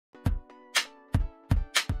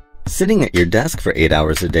Sitting at your desk for 8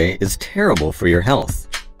 hours a day is terrible for your health,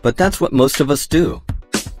 but that's what most of us do.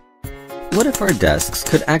 What if our desks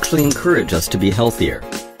could actually encourage us to be healthier?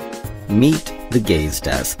 Meet the Gaze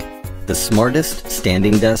Desk, the smartest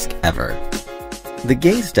standing desk ever. The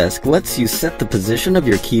Gaze Desk lets you set the position of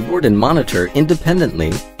your keyboard and monitor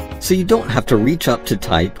independently, so you don't have to reach up to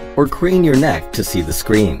type or crane your neck to see the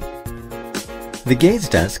screen. The Gaze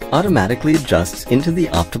Desk automatically adjusts into the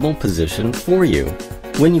optimal position for you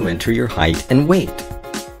when you enter your height and weight.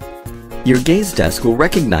 Your Gaze Desk will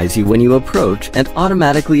recognize you when you approach and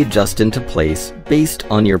automatically adjust into place based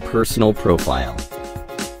on your personal profile.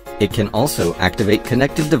 It can also activate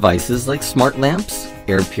connected devices like smart lamps,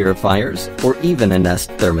 air purifiers, or even a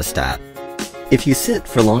Nest thermostat. If you sit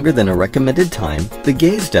for longer than a recommended time, the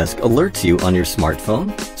Gaze Desk alerts you on your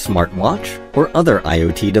smartphone, smartwatch, or other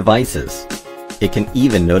IoT devices. It can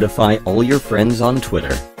even notify all your friends on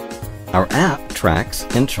Twitter. Our app tracks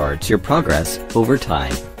and charts your progress over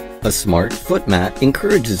time. A smart foot mat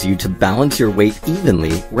encourages you to balance your weight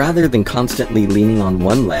evenly rather than constantly leaning on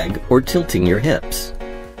one leg or tilting your hips.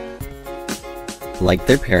 Like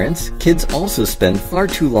their parents, kids also spend far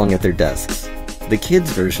too long at their desks. The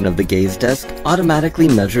kids' version of the Gaze Desk automatically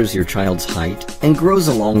measures your child's height and grows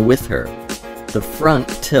along with her. The front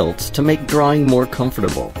tilts to make drawing more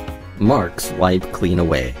comfortable. Marks wipe clean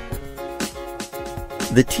away.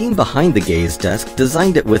 The team behind the Gaze Desk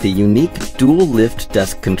designed it with a unique dual-lift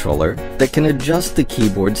desk controller that can adjust the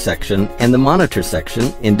keyboard section and the monitor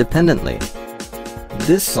section independently.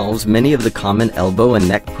 This solves many of the common elbow and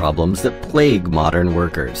neck problems that plague modern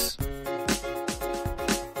workers.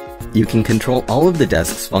 You can control all of the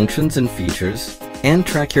desk's functions and features and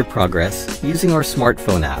track your progress using our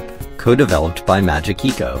smartphone app, co-developed by Magic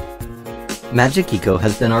Eco. Magic Eco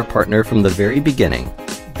has been our partner from the very beginning.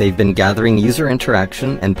 They've been gathering user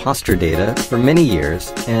interaction and posture data for many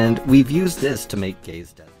years, and we've used this to make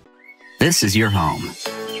Gaze Desk. This is your home.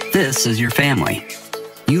 This is your family.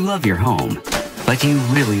 You love your home, but you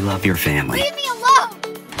really love your family. Leave me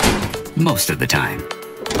alone! Most of the time.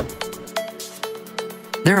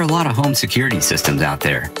 There are a lot of home security systems out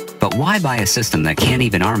there, but why buy a system that can't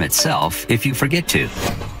even arm itself if you forget to?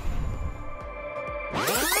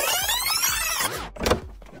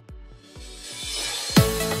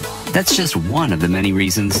 That's just one of the many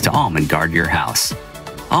reasons to Almond guard your house.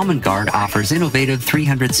 Almond Guard offers innovative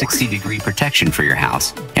 360-degree protection for your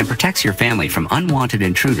house and protects your family from unwanted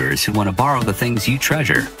intruders who want to borrow the things you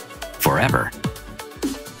treasure forever.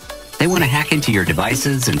 They want to hack into your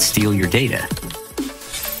devices and steal your data.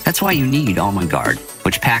 That's why you need Almond Guard,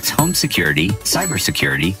 which packs home security,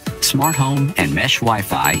 cybersecurity, smart home, and mesh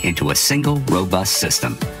Wi-Fi into a single, robust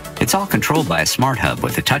system. It's all controlled by a smart hub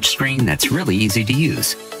with a touchscreen that's really easy to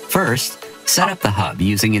use. First, set up the hub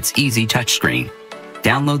using its easy touchscreen.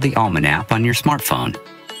 Download the Almond app on your smartphone.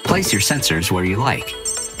 Place your sensors where you like,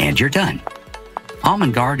 and you're done.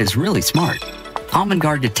 Almond Guard is really smart. Almond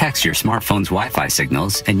Guard detects your smartphone's Wi-Fi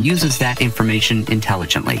signals and uses that information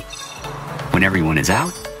intelligently. When everyone is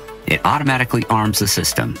out, it automatically arms the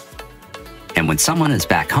system. And when someone is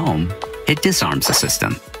back home, it disarms the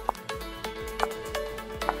system.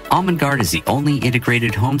 Almond Guard is the only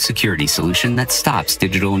integrated home security solution that stops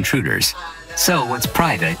digital intruders. So what's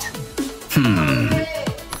private,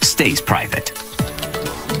 stays private.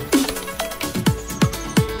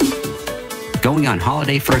 Going on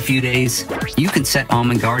holiday for a few days? You can set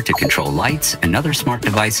Almond Guard to control lights and other smart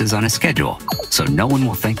devices on a schedule, so no one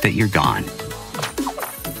will think that you're gone.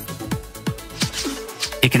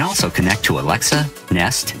 It can also connect to Alexa,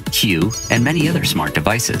 Nest, Hue, and many other smart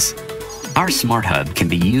devices. Our Smart Hub can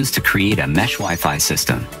be used to create a mesh Wi-Fi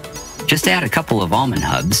system. Just add a couple of Almond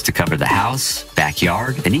hubs to cover the house,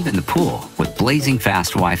 backyard, and even the pool with blazing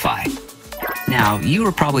fast Wi-Fi. Now, you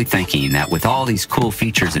are probably thinking that with all these cool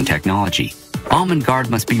features and technology, Almond Guard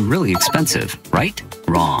must be really expensive, right?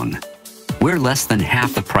 Wrong. We're less than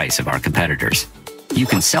half the price of our competitors. You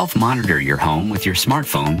can self-monitor your home with your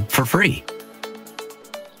smartphone for free.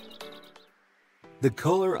 The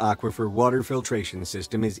KOHLER Aquifer water filtration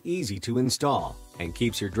system is easy to install and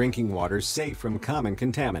keeps your drinking water safe from common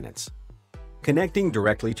contaminants. Connecting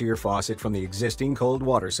directly to your faucet from the existing cold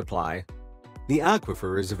water supply, the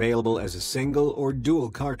Aquifer is available as a single or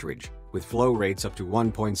dual cartridge with flow rates up to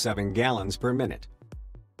 1.7 gallons per minute.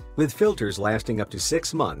 With filters lasting up to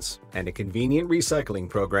 6 months and a convenient recycling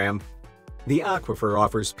program, the Aquifer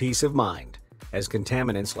offers peace of mind, as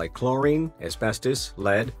contaminants like chlorine, asbestos,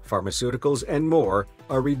 lead, pharmaceuticals, and more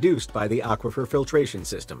are reduced by the Aquifer filtration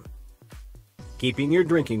system, keeping your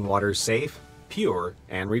drinking water safe, pure,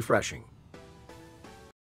 and refreshing.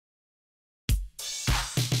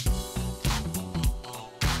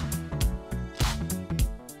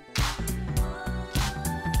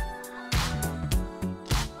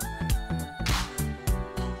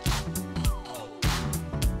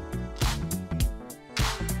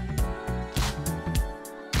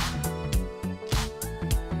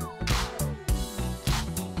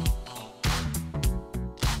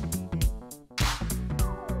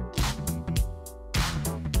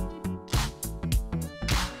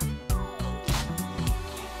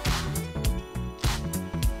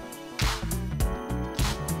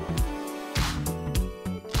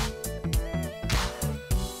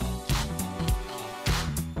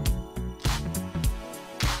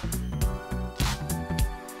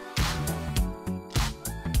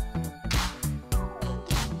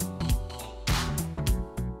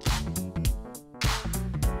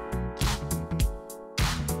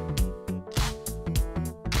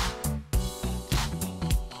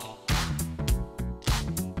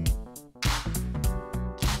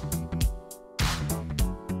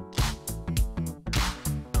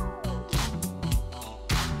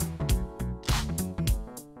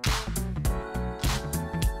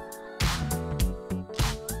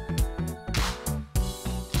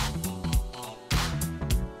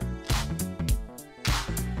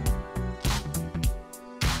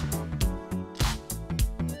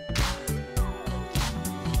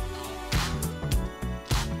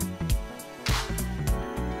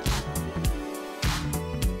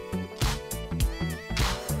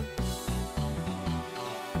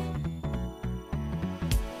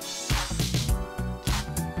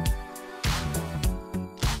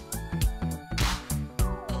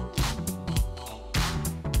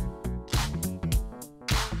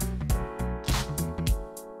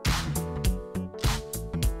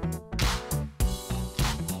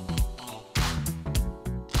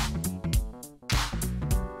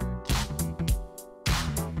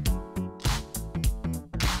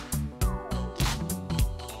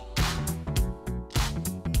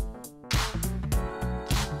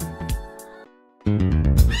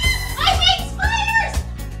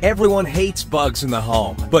 Everyone hates bugs in the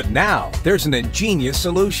home, but now there's an ingenious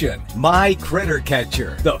solution. My Critter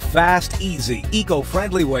Catcher, the fast, easy,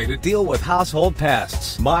 eco-friendly way to deal with household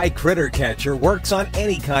pests. My Critter Catcher works on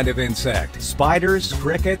any kind of insect. Spiders,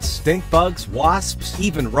 crickets, stink bugs, wasps,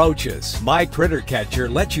 even roaches. My Critter Catcher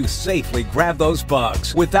lets you safely grab those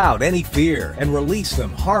bugs without any fear and release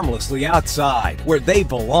them harmlessly outside where they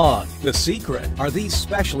belong. The secret are these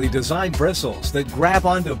specially designed bristles that grab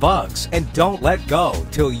onto bugs and don't let go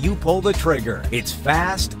till you pull the trigger. It's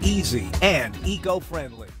fast, easy, and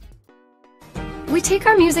eco-friendly. We take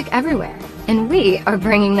our music everywhere, and we are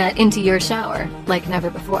bringing that into your shower like never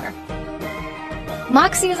before.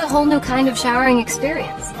 Moxie is a whole new kind of showering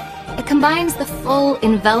experience. It combines the full,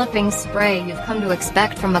 enveloping spray you've come to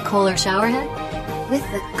expect from a KOHLER showerhead with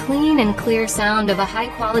the clean and clear sound of a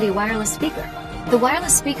high-quality wireless speaker. The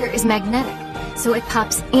wireless speaker is magnetic, so it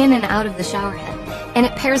pops in and out of the showerhead, and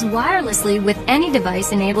it pairs wirelessly with any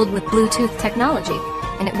device enabled with Bluetooth technology,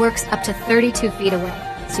 and it works up to 32 feet away.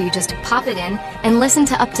 So you just pop it in and listen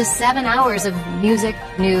to up to 7 hours of music,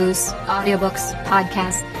 news, audiobooks,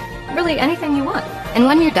 podcasts, really anything you want. And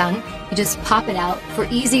when you're done, you just pop it out for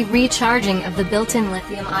easy recharging of the built-in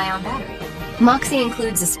lithium-ion battery. Moxie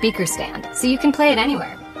includes a speaker stand, so you can play it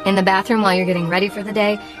anywhere. In the bathroom while you're getting ready for the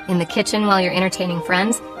day, in the kitchen while you're entertaining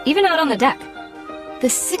friends, even out on the deck. The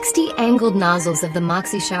 60 angled nozzles of the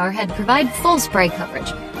Moxie showerhead provide full spray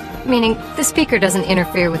coverage, meaning the speaker doesn't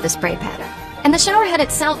interfere with the spray pattern. And the showerhead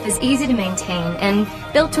itself is easy to maintain and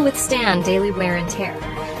built to withstand daily wear and tear.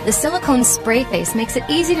 The silicone spray face makes it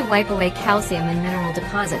easy to wipe away calcium and mineral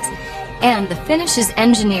deposits, and the finish is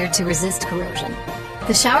engineered to resist corrosion.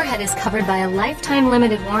 The showerhead is covered by a lifetime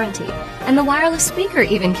limited warranty, and the wireless speaker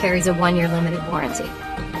even carries a 1-year limited warranty.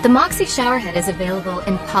 The Moxie showerhead is available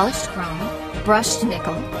in polished chrome, brushed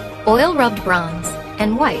nickel, oil-rubbed bronze,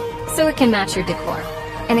 and white, so it can match your decor.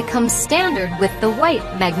 And it comes standard with the white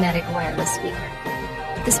magnetic wireless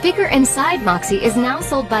speaker. The speaker inside Moxie is now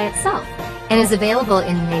sold by itself and is available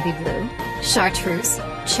in navy blue, chartreuse,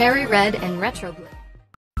 cherry red, and retro blue.